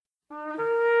For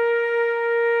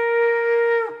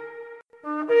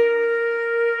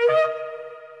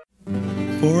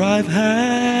I've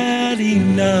had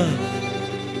enough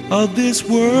of this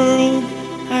world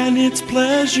and its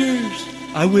pleasures.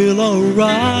 I will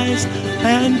arise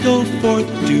and go forth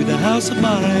to the house of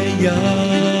my Yah.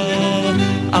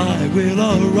 I will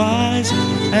arise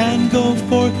and go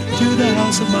forth to the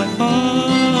house of my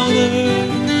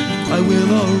Father. I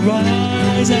will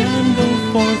arise and go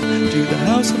forth to the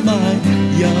house of my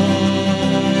Yah.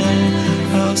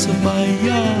 House of my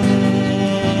Yah.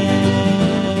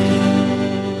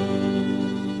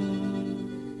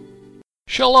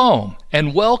 Shalom,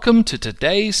 and welcome to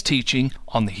today's teaching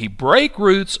on the Hebraic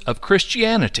roots of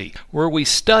Christianity, where we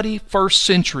study first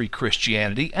century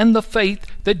Christianity and the faith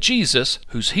that Jesus,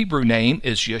 whose Hebrew name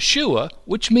is Yeshua,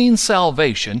 which means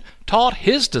salvation, taught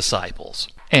his disciples.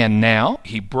 And now,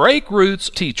 Hebraic roots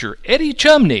teacher Eddie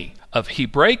Chumney of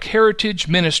Hebraic Heritage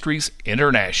Ministries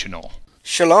International.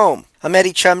 Shalom. I'm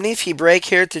Eddie Chumney of Hebraic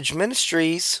Heritage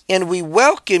Ministries, and we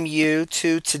welcome you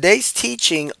to today's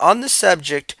teaching on the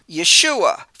subject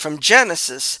Yeshua from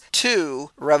Genesis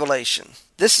to Revelation.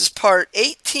 This is part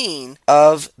 18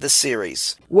 of the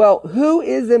series. Well, who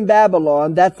is in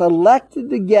Babylon that's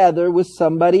elected together with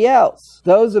somebody else?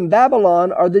 Those in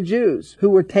Babylon are the Jews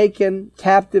who were taken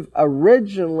captive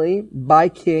originally by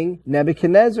King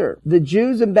Nebuchadnezzar. The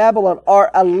Jews in Babylon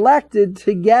are elected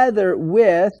together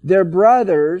with their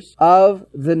brothers of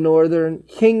the northern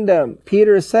kingdom.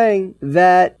 Peter is saying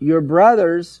that your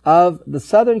brothers of the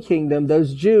southern kingdom,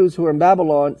 those Jews who are in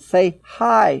Babylon, say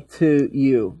hi to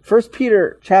you. 1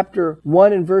 Peter chapter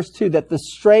 1 and verse 2, that the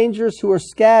strangers who are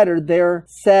scattered there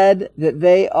said that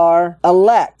they are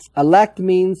elect. Elect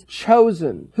means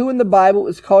chosen. Who in the Bible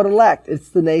is called elect? It's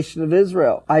the nation of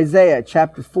Israel. Isaiah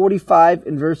chapter 45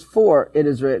 and verse 4, it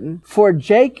is written, For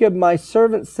Jacob my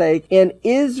servant's sake, and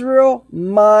Israel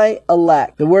my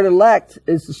elect. The word elect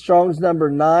is the Strong's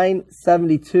number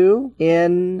 972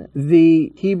 in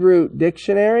the Hebrew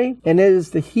dictionary, and it is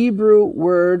the Hebrew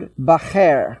word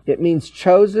bacher. It means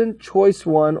chosen, choice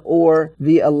one, or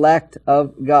the elect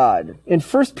of God. In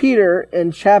 1 Peter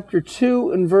in chapter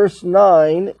 2 and verse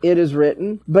 9, it is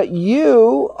written, But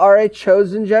you are a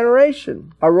chosen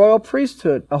generation, a royal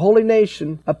priesthood, a holy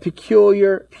nation, a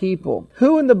peculiar people.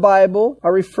 Who in the Bible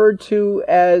are referred to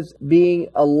as being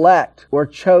elect or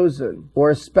chosen or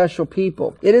a special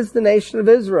people? It is the nation of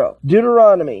Israel.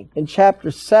 Deuteronomy in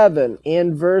chapter 7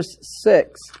 and verse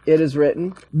 6, it is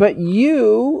written, But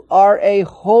you are a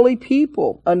holy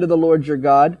people unto the Lord your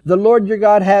God. The Lord your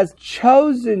God has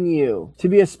chosen you to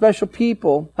be a special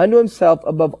people unto himself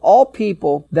above all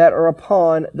people that are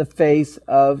upon the face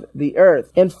of the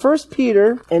earth. In 1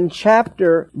 Peter in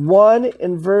chapter 1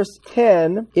 and verse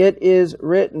 10, it is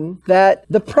written that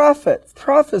the prophets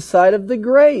prophesied of the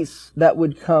grace that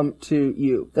would come to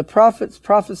you. The prophets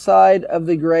prophesied of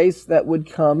the grace that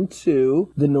would come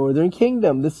to the northern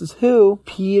kingdom. This is who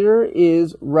Peter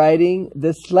is writing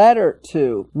this letter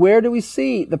to. Where do we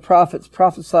see the prophets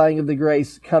prophesying of the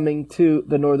grace coming to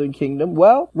the northern kingdom?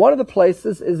 Well, one of the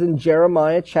places is in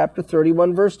Jeremiah chapter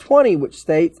 31 verse 20, which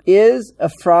states, Is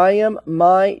Ephraim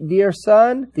my dear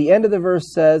son? The end of the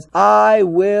verse says, I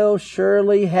will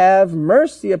surely have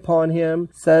mercy upon him,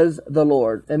 says the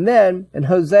Lord. And then in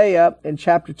Hosea in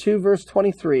chapter 2 verse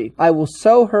 23, I will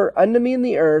sow her unto me in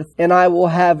the earth, and I will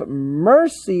have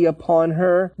mercy upon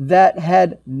her that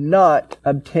had not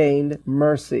obtained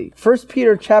mercy. 1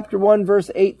 Peter chapter 1 verse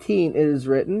 18, it is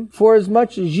written, For as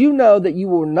much as you know that you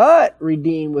will not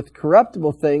redeem with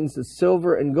corruptible things as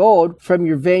silver and gold from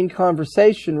your vain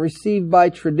conversation received by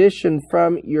tradition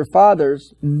from your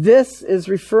fathers. This is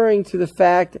referring to the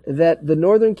fact that the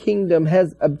northern kingdom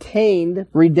has obtained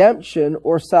redemption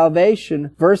or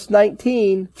salvation, verse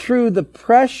 19, through the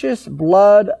precious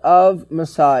blood of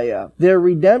Messiah. Their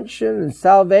redemption and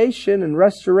salvation and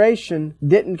restoration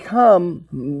didn't come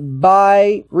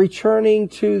by returning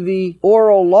to the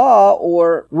oral law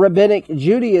or rabbinic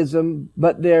Judaism,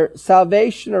 but their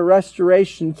salvation or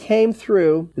restoration came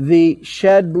through the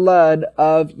shed blood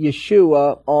of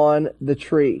Yeshua on the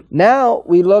tree. Now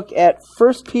we look at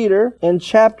 1 Peter in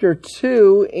chapter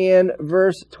 2 and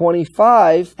verse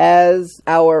 25 as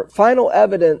our final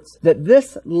evidence that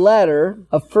this letter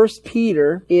of 1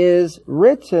 Peter is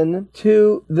written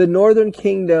to the northern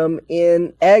kingdom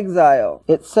in exile.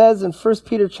 It says in 1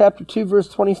 Peter chapter 2 verse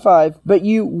 25, But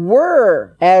you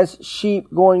were as as sheep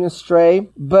going astray,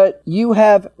 but you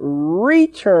have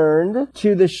returned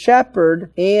to the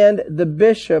shepherd and the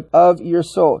bishop of your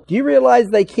soul. Do you realize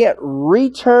they can't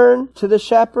return to the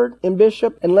shepherd and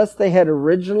bishop unless they had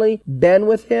originally been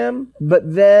with him,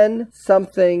 but then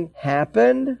something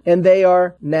happened and they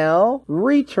are now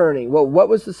returning? Well, what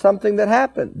was the something that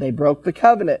happened? They broke the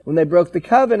covenant. When they broke the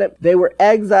covenant, they were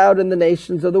exiled in the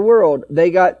nations of the world. They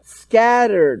got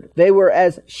scattered. They were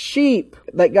as sheep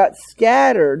that got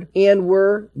scattered and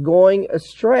were going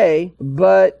astray.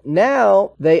 But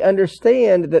now they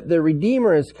understand that the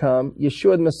Redeemer has come,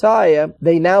 Yeshua the Messiah.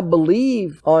 They now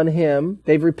believe on him.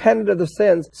 They've repented of their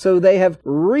sins. So they have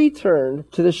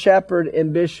returned to the shepherd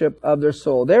and bishop of their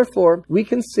soul. Therefore, we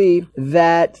can see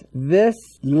that this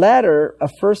letter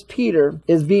of 1 Peter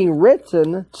is being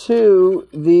written to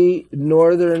the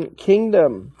northern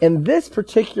kingdom. And this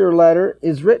particular letter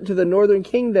is written to the northern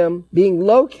kingdom being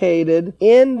located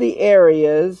in the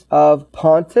areas of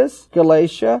Pontus,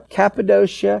 Galatia,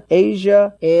 Cappadocia,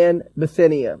 Asia, and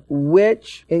Bithynia,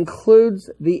 which includes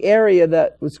the area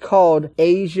that was called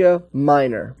Asia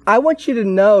Minor. I want you to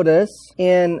notice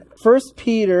in 1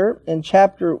 Peter in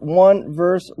chapter 1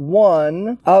 verse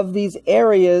 1 of these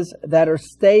areas that are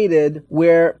stated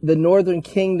where the northern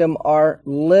kingdom are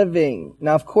living.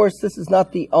 Now, of course, this is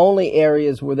not the only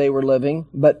areas where they were living,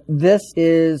 but this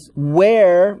is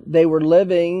where they were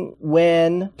living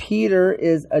when Peter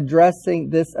is addressing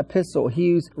this epistle.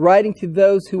 He's writing to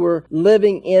those who were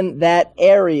living in that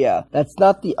area. That's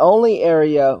not the only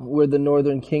area where the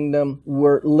northern kingdom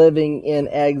were living in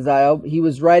exile. He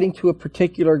was writing to a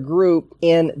particular group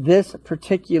in this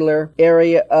particular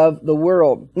area of the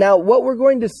world. Now, what we're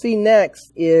going to see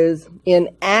next is in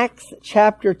Acts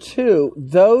chapter 2,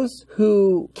 those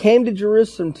who came to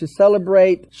Jerusalem to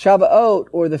celebrate Shavuot,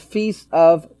 or the Feast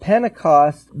of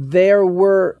Pentecost, there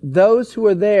were those who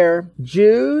were there,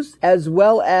 Jews as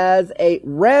well as a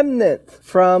remnant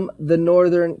from the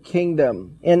northern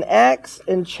kingdom. In Acts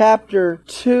in chapter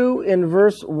 2 in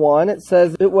verse 1, it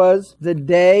says it was the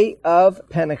day of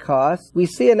Pentecost. We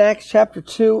see in Acts chapter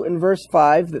 2 and verse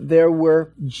 5 that there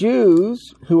were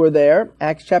Jews who were there.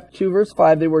 Acts chapter 2 verse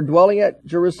 5, they were dwelling at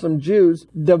Jerusalem Jews,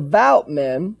 devout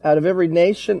men out of every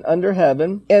nation under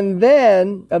heaven. And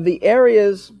then of the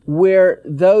areas where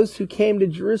those who came to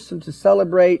Jerusalem to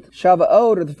celebrate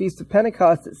Shavuot, or the Feast of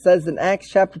Pentecost, it says in Acts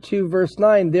chapter 2 verse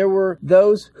 9, there were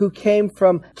those who came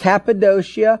from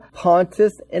Cappadocia,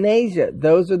 Pontus, and Asia.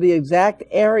 Those are the exact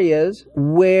areas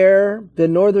where the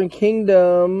northern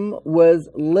kingdom was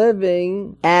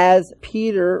living as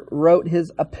Peter wrote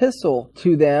his epistle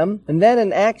to them. And then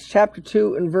in Acts chapter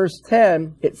 2 and verse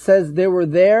 10, it says there were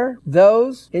there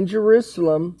those in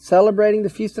Jerusalem celebrating the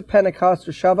Feast of Pentecost,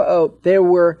 or Shavuot. There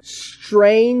were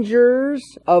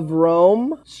strangers of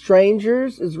Rome.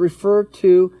 Strangers is referred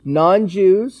to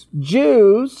non-Jews,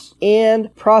 Jews,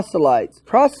 and proselytes.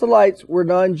 Proselytes were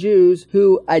non-Jews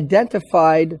who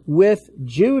identified with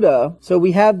Judah. So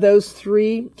we have those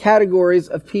three categories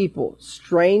of people: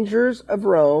 strangers of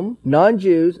Rome,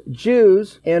 non-Jews,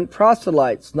 Jews, and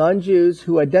proselytes, non-Jews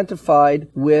who identified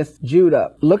with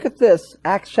Judah. Look at this.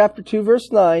 Acts chapter 2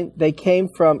 verse 9, they came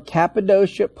from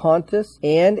Cappadocia, Pontus,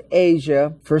 and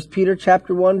Asia. 1 Peter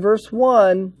chapter 1 verse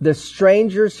 1, the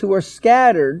strangers who are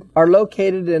scattered are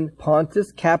located in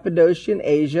Pontus, Cappadocia, and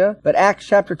Asia. But Acts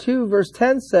chapter 2 verse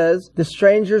 10 says the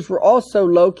strangers were also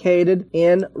located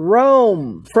in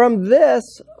Rome. From this,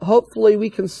 hopefully we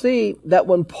can see that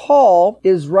when Paul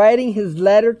is writing his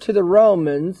letter to the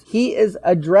Romans, he is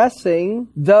addressing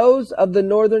those of the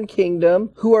northern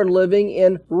kingdom who are living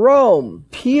in Rome.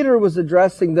 Peter was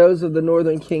addressing those of the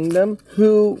northern kingdom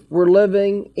who were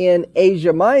living in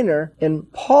Asia Minor,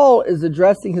 and Paul is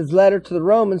addressing his letter to the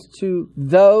Romans to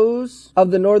those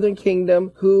of the northern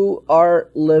kingdom who are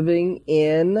living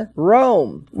in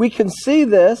Rome. We can see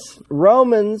this,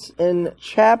 Romans in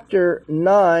chapter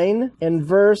 9 and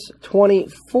verse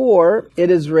 24, it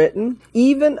is written,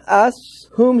 even us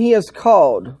whom he has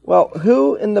called. Well,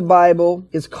 who in the Bible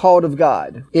is called of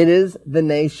God? It is the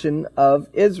nation of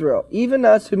Israel. Even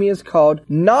us whom he has called,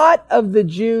 not of the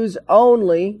Jews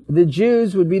only. The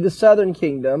Jews would be the southern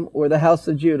kingdom, or the house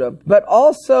of Judah, but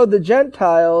also the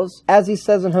Gentiles, as he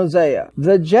says in Hosea.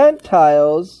 The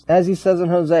Gentiles, as he says in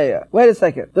Hosea. Wait a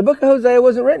second. The book of Hosea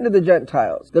wasn't written to the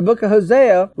Gentiles. The book of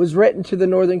Hosea was written to the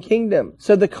northern kingdom.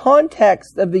 So the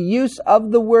context of the use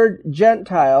of the word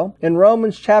Gentile in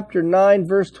Romans chapter 9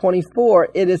 verse 24,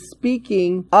 it is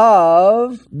speaking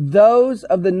of those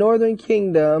of the northern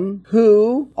kingdom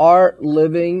who are living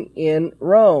living in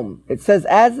Rome. It says,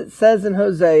 as it says in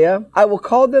Hosea, I will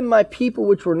call them my people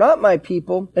which were not my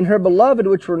people, and her beloved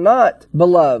which were not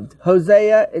beloved.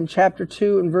 Hosea in chapter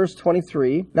 2 and verse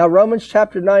 23. Now Romans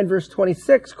chapter 9 verse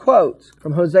 26 quotes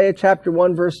from Hosea chapter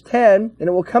 1 verse 10, and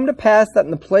it will come to pass that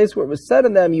in the place where it was said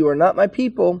of them, you are not my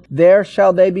people, there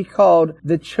shall they be called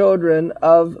the children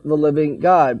of the living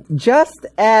God. Just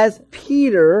as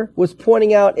Peter was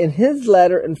pointing out in his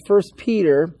letter in 1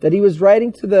 Peter that he was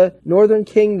writing to the northern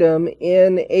kingdom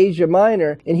in Asia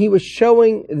Minor, and he was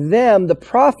showing them the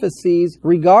prophecies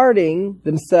regarding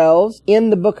themselves in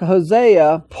the book of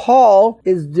Hosea, Paul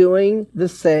is doing the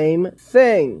same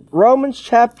thing. Romans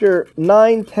chapter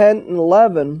 9, 10, and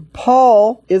 11,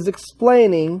 Paul is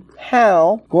explaining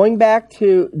how, going back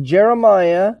to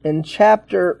Jeremiah in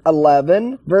chapter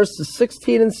 11, verses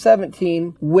 16 and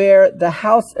 17, where the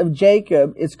house of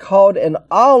Jacob is called an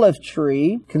olive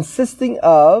tree, consisting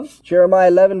of, Jeremiah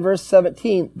 11 verse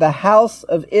 17, the house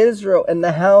of Israel and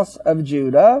the house of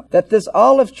Judah, that this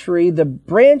olive tree, the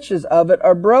branches of it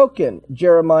are broken.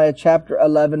 Jeremiah chapter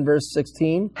 11 verse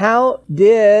 16. How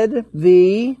did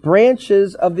the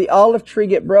branches of the olive tree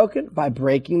get broken? By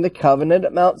breaking the covenant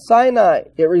at Mount Sinai.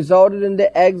 It resulted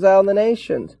into exile in the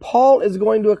nations. Paul is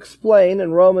going to explain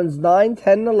in Romans 9,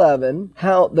 10, and 11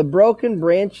 how the broken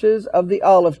branches of the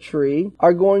olive tree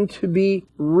are going to be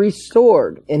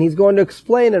restored. And he's going to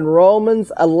explain in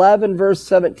Romans 11 verse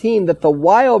 17 that the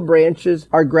wild branches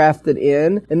are grafted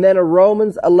in, and then in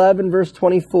Romans 11 verse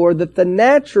 24 that the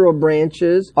natural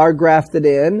branches are grafted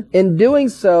in. In doing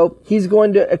so, he's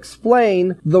going to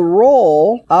explain the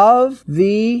role of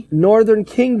the northern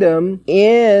kingdom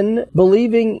in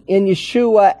believing in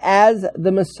Yeshua as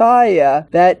the Messiah,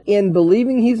 that in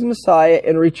believing he's Messiah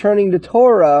and returning to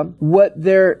Torah, what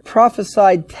their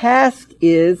prophesied task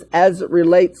is as it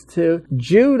relates to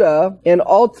Judah and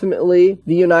ultimately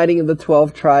the uniting of the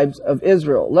 12 tribes of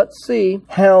Israel. Let's see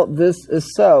how this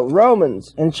is so.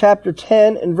 Romans in chapter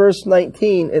 10 and verse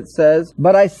 19 it says,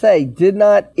 but I say, did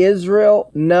not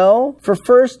Israel know? For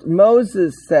first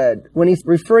Moses said, when he's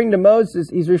referring to Moses,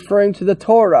 he's referring to the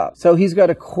Torah. So he's got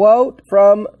a quote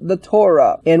from the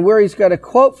Torah. And where he's got a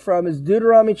quote from is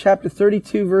Deuteronomy chapter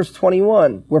 32 verse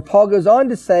 21, where Paul goes on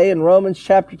to say in Romans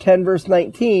chapter 10 verse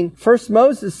 19, first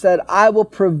Moses said, I will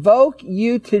provoke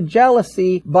you to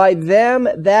jealousy by them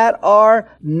that are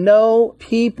no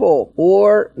people,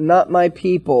 or not my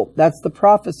people. That's the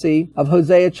prophecy of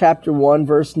Hosea chapter 1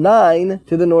 verse 9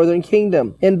 to the northern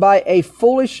kingdom. And by a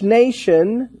foolish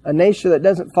nation, a nation that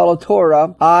doesn't follow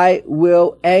Torah, I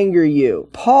will anger you.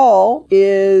 Paul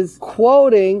is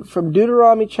quoting from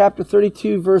Deuteronomy chapter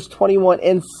 32 verse 21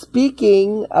 and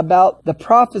speaking about the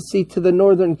prophecy to the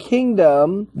northern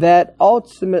kingdom that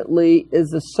ultimately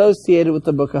is associated with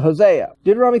the book of Hosea.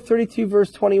 Deuteronomy 32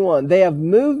 verse 21, they have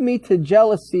moved me to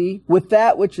jealousy with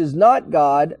that which is not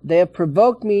God. They have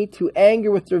provoked me to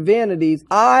anger with their vanities.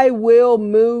 I will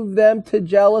move them to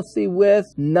jealousy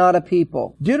with not a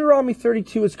people. Deuteronomy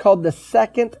 32 is called the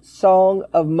second song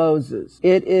of Moses.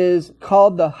 It is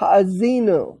called the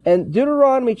Ha'azinu. And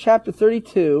Deuteronomy chapter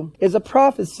 32 is a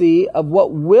prophecy of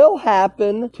what will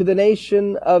happen to the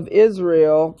nation of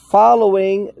Israel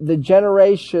following the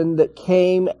generation that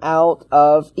came out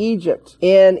of Egypt.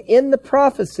 And in the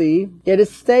prophecy, it is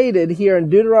stated here in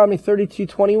Deuteronomy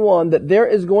 32:21 that there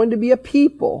is going to be a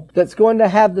people that's going to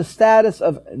have the status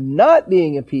of not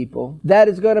being a people that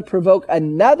is going to provoke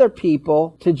another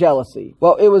people to jealousy.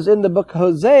 Well, it was in the book of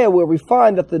Hosea where we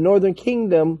find that the northern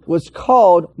kingdom was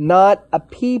called not a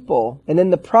people. And in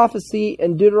the prophecy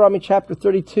in Deuteronomy chapter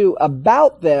 32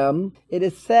 about them, it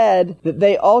is said that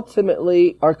they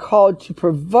ultimately are called to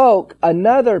provoke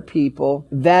another people,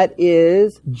 that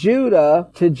is Judah,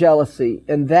 to jealousy.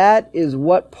 And that is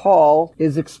what Paul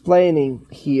is explaining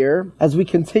here as we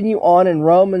continue on in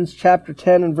Romans chapter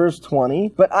 10 and verse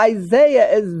 20. But Isaiah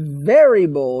is very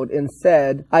bold and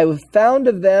said, I was found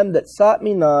of them that sought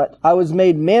me not. I was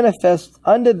made manifest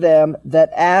unto them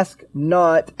that ask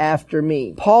not after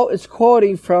me. Paul is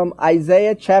quoting from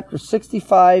Isaiah chapter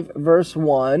 65 verse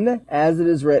 1, as it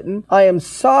is written, I am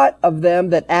sought of them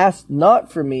that asked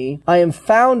not for me. I am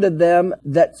found of them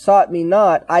that sought me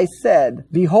not. I said,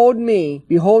 behold me,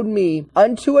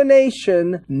 unto a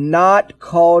nation not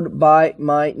called by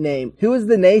my name. Who is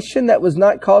the nation that was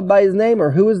not called by his name?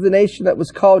 Or who is the nation that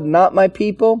was called not my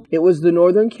people? It was the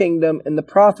northern kingdom in the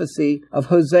prophecy of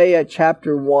Hosea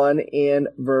chapter 1 and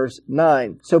verse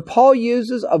 9. So Paul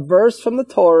uses a verse from the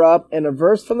Torah and a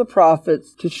verse from the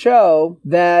prophets to show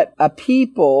that a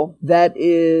people that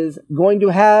is going to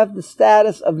have the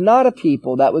status of not a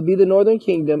people, that would be the northern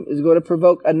kingdom, is going to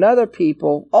provoke another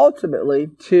people ultimately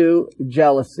to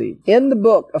jealousy. In the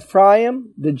book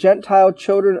Ephraim, the Gentile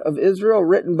Children of Israel,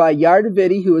 written by Yair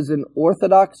Davidi, who is an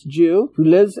Orthodox Jew who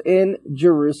lives in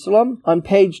Jerusalem, on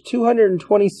page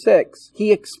 226,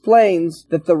 he explains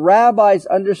that the rabbis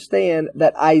understand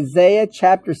that Isaiah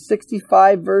chapter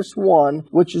 65 verse 1,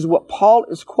 which is what Paul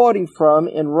is quoting from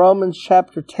in Romans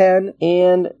chapter 10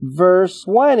 and verse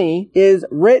 20, is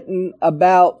written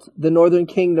about the northern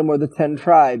kingdom or the 10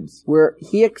 tribes, where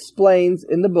he explains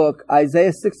in the book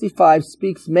Isaiah 65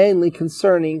 speaks mainly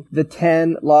concerning the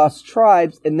 10 lost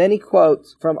tribes, and then he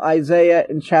quotes from Isaiah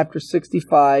in chapter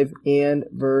 65 and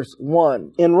verse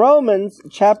 1. In Romans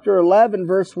chapter 11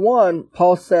 verse 1,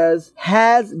 Paul says,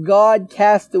 has God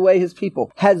cast away his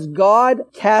people? Has God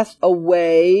cast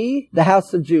away the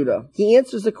house of Judah? He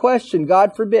answers the question,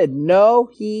 God forbid. No,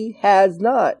 he has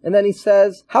not. And then he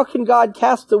says, how can God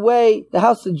cast away the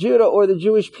house of Judah or the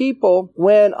Jewish people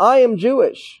when I am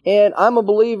Jewish and I'm a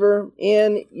believer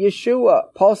in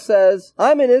Yeshua? Paul says,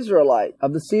 I'm an Israelite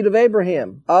of the seed of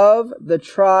Abraham, of the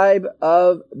tribe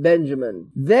of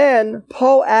Benjamin. Then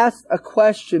Paul asks a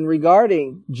question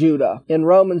regarding Judah in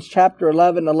Romans chapter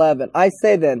 11:11. I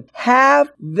say then,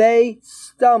 have they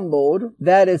stumbled,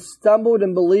 that is, stumbled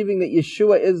in believing that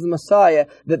Yeshua is the Messiah,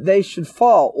 that they should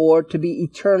fall or to be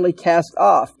eternally cast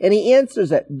off? And he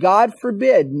answers it, God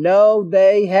forbid. No,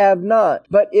 they have not.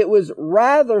 But it was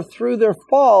rather through their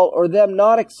fall or them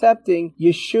not accepting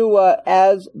Yeshua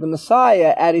as the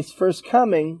Messiah at his first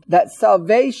coming that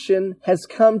salvation has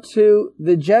come to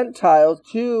the Gentiles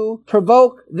to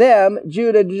provoke them,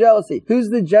 Judah, to jealousy. Who's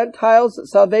the Gentiles that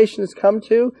salvation has come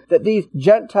to? That these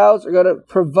Gentiles are going to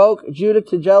provoke Judah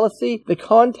to jealousy? The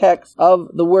context of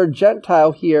the word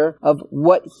Gentile here, of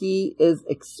what he is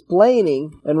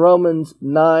explaining in Romans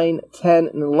 9, 10,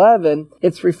 and 11,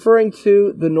 it's referring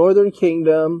to the northern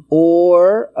kingdom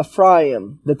or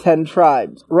Ephraim, the 10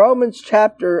 tribes. Romans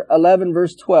chapter 11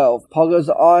 verse 12, Paul goes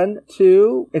on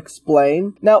to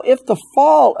explain, now if the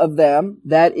fall of them,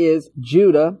 that is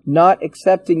Judah, not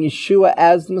accepting Yeshua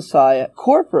as the Messiah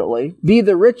corporately, be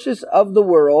the richest of the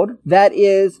world, that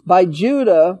is by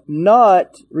Judah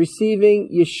not receiving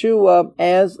Yeshua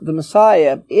as the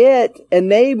Messiah, it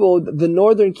enabled the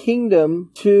northern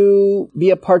kingdom to be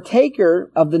a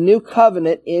partaker of the new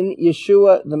covenant in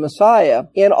Yeshua the Messiah,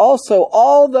 and also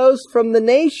all those from the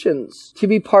nations to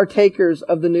be partakers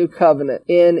of the new covenant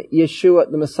in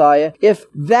Yeshua the Messiah. If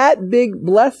that big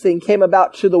blessing came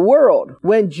about to the world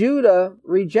when Judah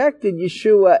rejected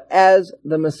Yeshua as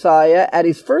the Messiah at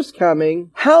his first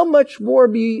coming, how much more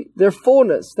be their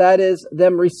fullness, that is,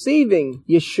 them receiving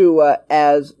Yeshua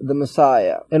as the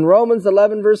Messiah? In Romans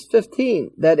 11 verse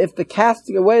 15, that if the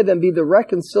casting away of them be the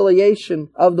reconciliation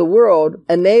of the world,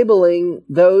 enabling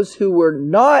those who were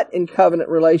not in covenant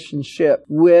relationship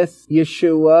with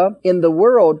Yeshua in the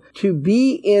world to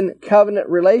be in covenant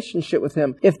relationship with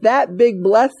him. If that big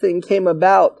blessing came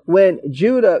about when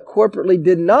Judah corporately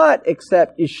did not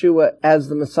accept Yeshua as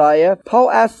the Messiah,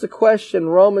 Paul asks the question,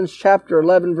 Romans chapter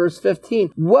 11 verse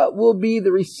 15, what will be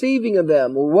the receiving of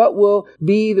them? Or what will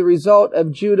be the result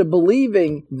of Judah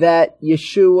believing that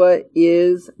Yeshua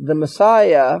is the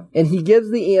Messiah? And he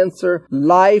gives the answer,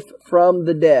 life from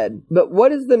the dead. But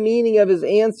what is the meaning of his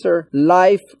answer,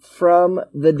 life from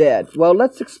the dead? Well,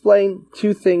 let's explain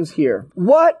two things here.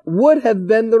 What would have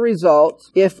been the result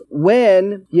if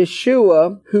when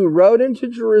Yeshua, who rode into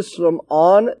Jerusalem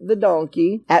on the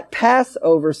donkey at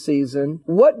Passover season,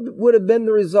 what would have been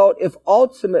the result if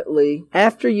ultimately,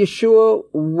 after Yeshua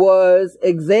was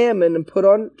examined and put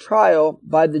on trial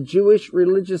by the Jewish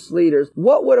religious leaders,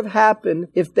 what would have happened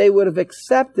if they would have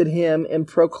accepted him and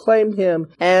proclaimed him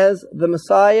as the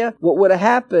Messiah? What would have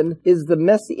happened is the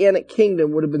Messianic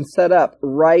kingdom would have been set up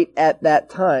right at that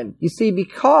time. You see,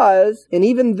 because, and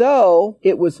even though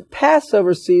it was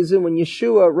Passover season when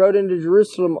Yeshua rode into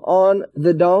Jerusalem on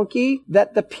the donkey,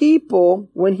 that the people,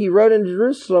 when he rode into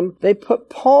Jerusalem, they put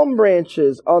palm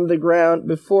branches on the ground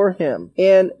before him.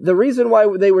 And the reason why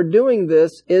they were doing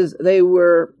this is they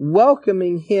were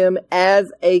welcoming him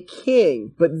as a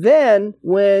king. But then,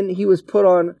 when he was put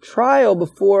on trial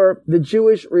before the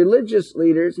Jewish religious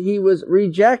leaders, he was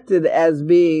rejected as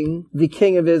being the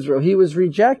king of Israel. He was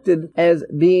rejected as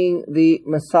being the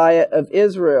Messiah of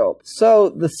Israel. So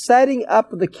the setting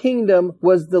up of the kingdom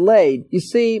was delayed. You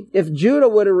see, if Judah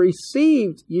would have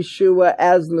received Yeshua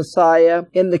as the Messiah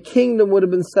and the kingdom would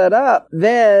have been set up,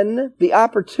 then the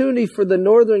opportunity for the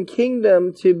northern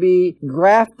kingdom to be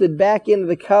grafted back into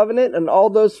the covenant and all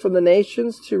those from the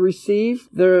nations to receive receive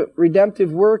the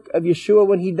redemptive work of Yeshua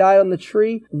when he died on the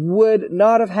tree would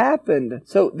not have happened.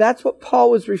 So that's what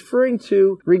Paul was referring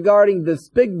to regarding this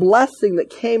big blessing that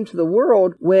came to the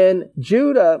world when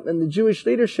Judah and the Jewish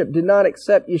leadership did not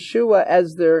accept Yeshua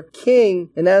as their king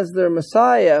and as their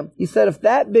Messiah. He said if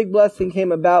that big blessing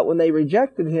came about when they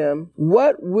rejected him,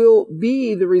 what will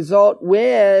be the result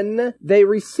when they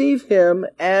receive him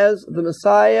as the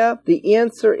Messiah? The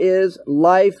answer is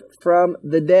life from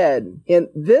the dead. And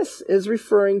this is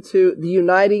referring to the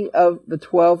uniting of the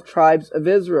 12 tribes of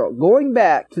Israel. Going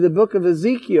back to the book of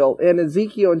Ezekiel, in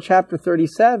Ezekiel in chapter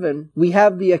 37, we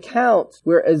have the account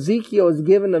where Ezekiel is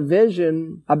given a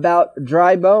vision about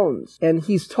dry bones. And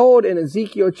he's told in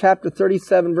Ezekiel chapter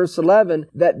 37 verse 11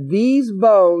 that these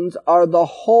bones are the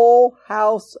whole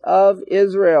house of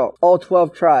Israel, all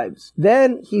 12 tribes.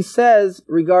 Then he says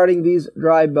regarding these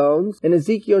dry bones in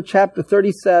Ezekiel chapter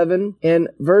 37 and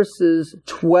verses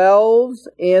 12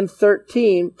 and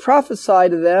 13, prophesy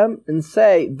to them and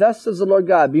say, thus says the Lord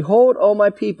God, behold, O my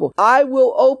people, I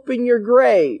will open your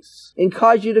graves and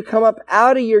cause you to come up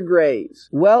out of your graves.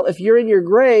 Well, if you're in your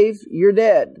grave, you're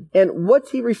dead. And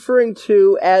what's he referring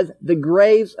to as the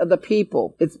graves of the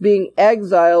people? It's being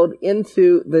exiled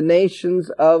into the nations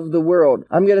of the world.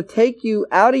 I'm going to take you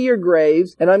out of your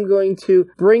graves and I'm going to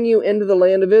bring you into the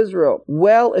land of Israel.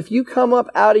 Well, if you come up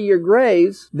out of your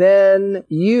graves, then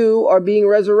you are being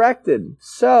resurrected.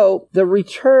 So the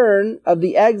return of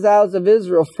the exiles of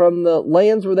Israel from the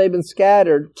lands where they've been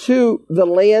scattered to the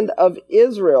land of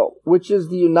Israel, which is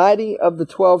the uniting of the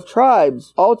 12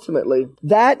 tribes, ultimately,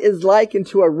 that is likened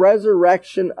to a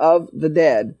resurrection of the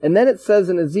dead. And then it says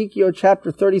in Ezekiel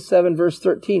chapter 37 verse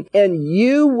 13, and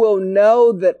you will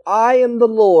know that I am the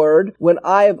Lord when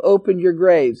I have opened your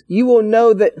graves. You will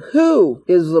know that who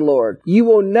is the Lord. You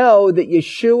will know that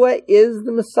Yeshua is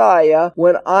the Messiah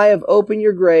when I have opened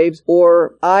your graves,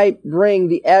 or I bring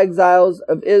the exiles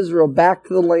of Israel back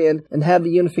to the land and have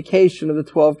the unification of the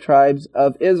 12 tribes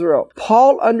of Israel.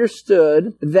 Paul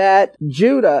understood that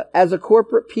Judah as a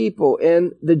corporate people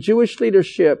and the Jewish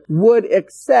leadership would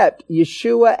accept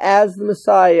Yeshua as the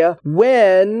Messiah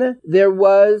when there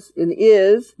was and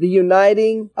is the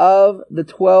uniting of the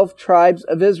 12 tribes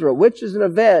of Israel, which is an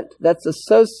event that's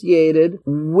associated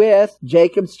with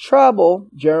Jacob's trouble,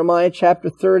 Jeremiah chapter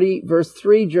 30 verse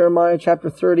 3, Jeremiah chapter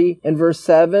 30 and verse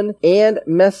 7, and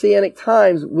Messianic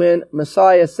times when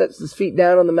Messiah sets his feet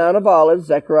down on the Mount of Olives,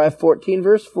 Zechariah 14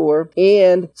 verse 4,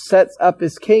 and sets up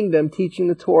his kingdom, teaching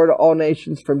the Torah to all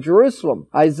nations from Jerusalem,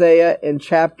 Isaiah in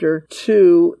chapter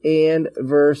 2 and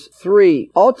verse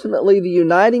 3. Ultimately, the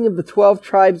uniting of the 12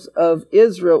 tribes of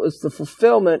Israel is the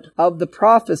fulfillment of the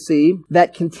prophecy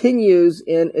that continues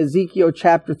in Ezekiel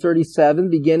chapter 37,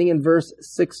 beginning in verse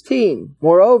 16.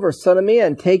 Moreover, son of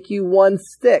man, take you one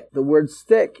stick. The word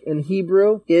stick in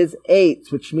Hebrew is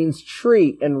eitz, which means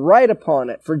tree, and write upon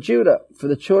it for Judah, for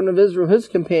the children of Israel, his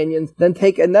companions. Then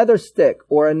take another stick,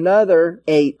 or another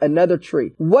another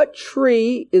tree. What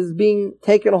tree is being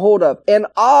taken a hold of? An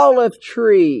olive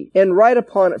tree, and write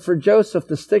upon it for Joseph,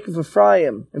 the stick of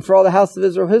Ephraim, and for all the house of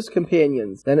Israel, his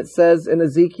companions. Then it says in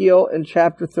Ezekiel in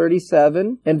chapter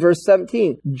 37 and verse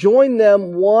 17, join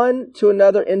them one to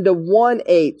another into one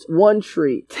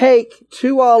tree. Take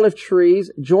 2 olive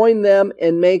trees, join them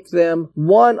and make them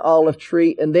one olive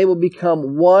tree, and they will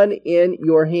become one in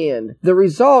your hand. The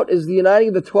result is the uniting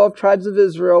of the 12 tribes of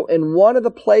Israel, and one of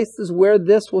the places where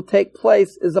this will take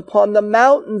place is upon the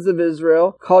mountains of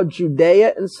Israel, called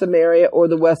Judea and Samaria, or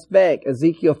the West Bank.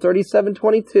 Ezekiel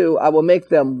 37:22, I will make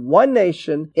them one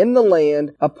nation in the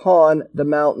land upon the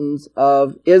mountains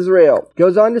of Israel.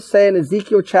 Goes on to say in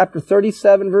Ezekiel chapter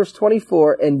 37 verse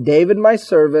 24, and David my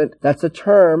servant, that's a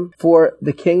term for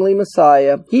the kingly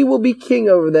Messiah, he will be king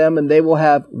over them, and they will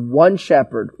have one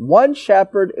shepherd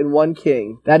and one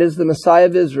king. That is the Messiah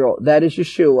of Israel. That is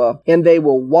Yeshua. And they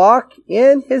will walk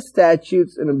in his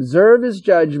statutes and observe his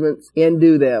judgments and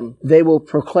do them. They will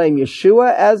proclaim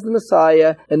Yeshua as the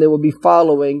Messiah, and they will be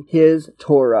following his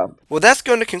Torah. Well, that's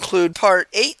going to conclude part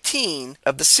 18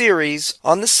 of the series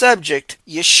on the subject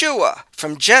Yeshua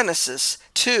from Genesis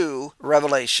to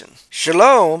Revelation.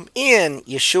 Shalom in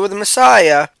Yeshua the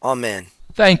Messiah. Amen.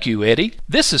 Thank you, Eddie.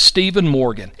 This is Stephen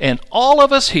Morgan, and all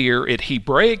of us here at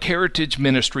Hebraic Heritage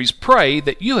Ministries pray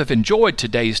that you have enjoyed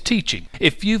today's teaching.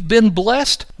 If you've been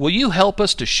blessed, will you help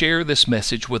us to share this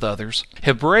message with others?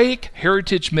 Hebraic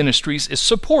Heritage Ministries is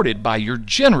supported by your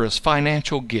generous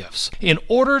financial gifts. In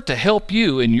order to help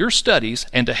you in your studies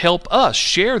and to help us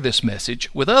share this message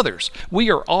with others,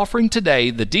 we are offering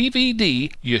today the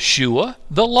DVD Yeshua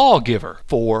the Lawgiver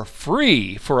for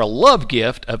free for a love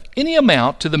gift of any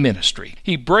amount to the ministry.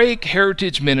 Hebraic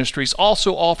Heritage Ministries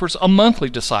also offers a monthly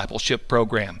discipleship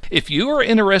program. If you are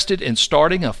interested in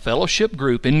starting a fellowship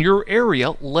group in your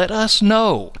area, let us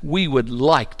know. We would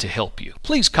like to help you.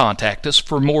 Please contact us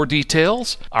for more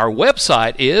details. Our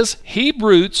website is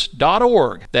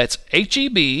Hebroots.org. That's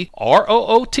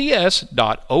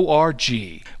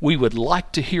Hebroots.org. We would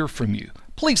like to hear from you.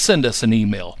 Please send us an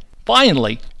email.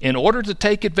 Finally, in order to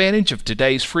take advantage of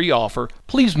today's free offer,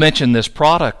 please mention this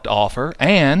product offer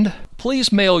and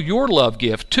please mail your love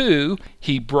gift to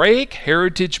Hebraic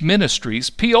Heritage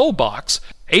Ministries, P.O. Box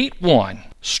 81,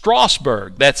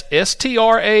 Strasburg, that's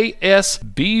Strasburg,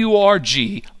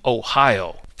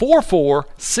 Ohio,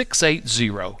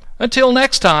 44680. Until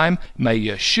next time, may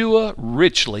Yeshua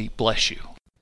richly bless you.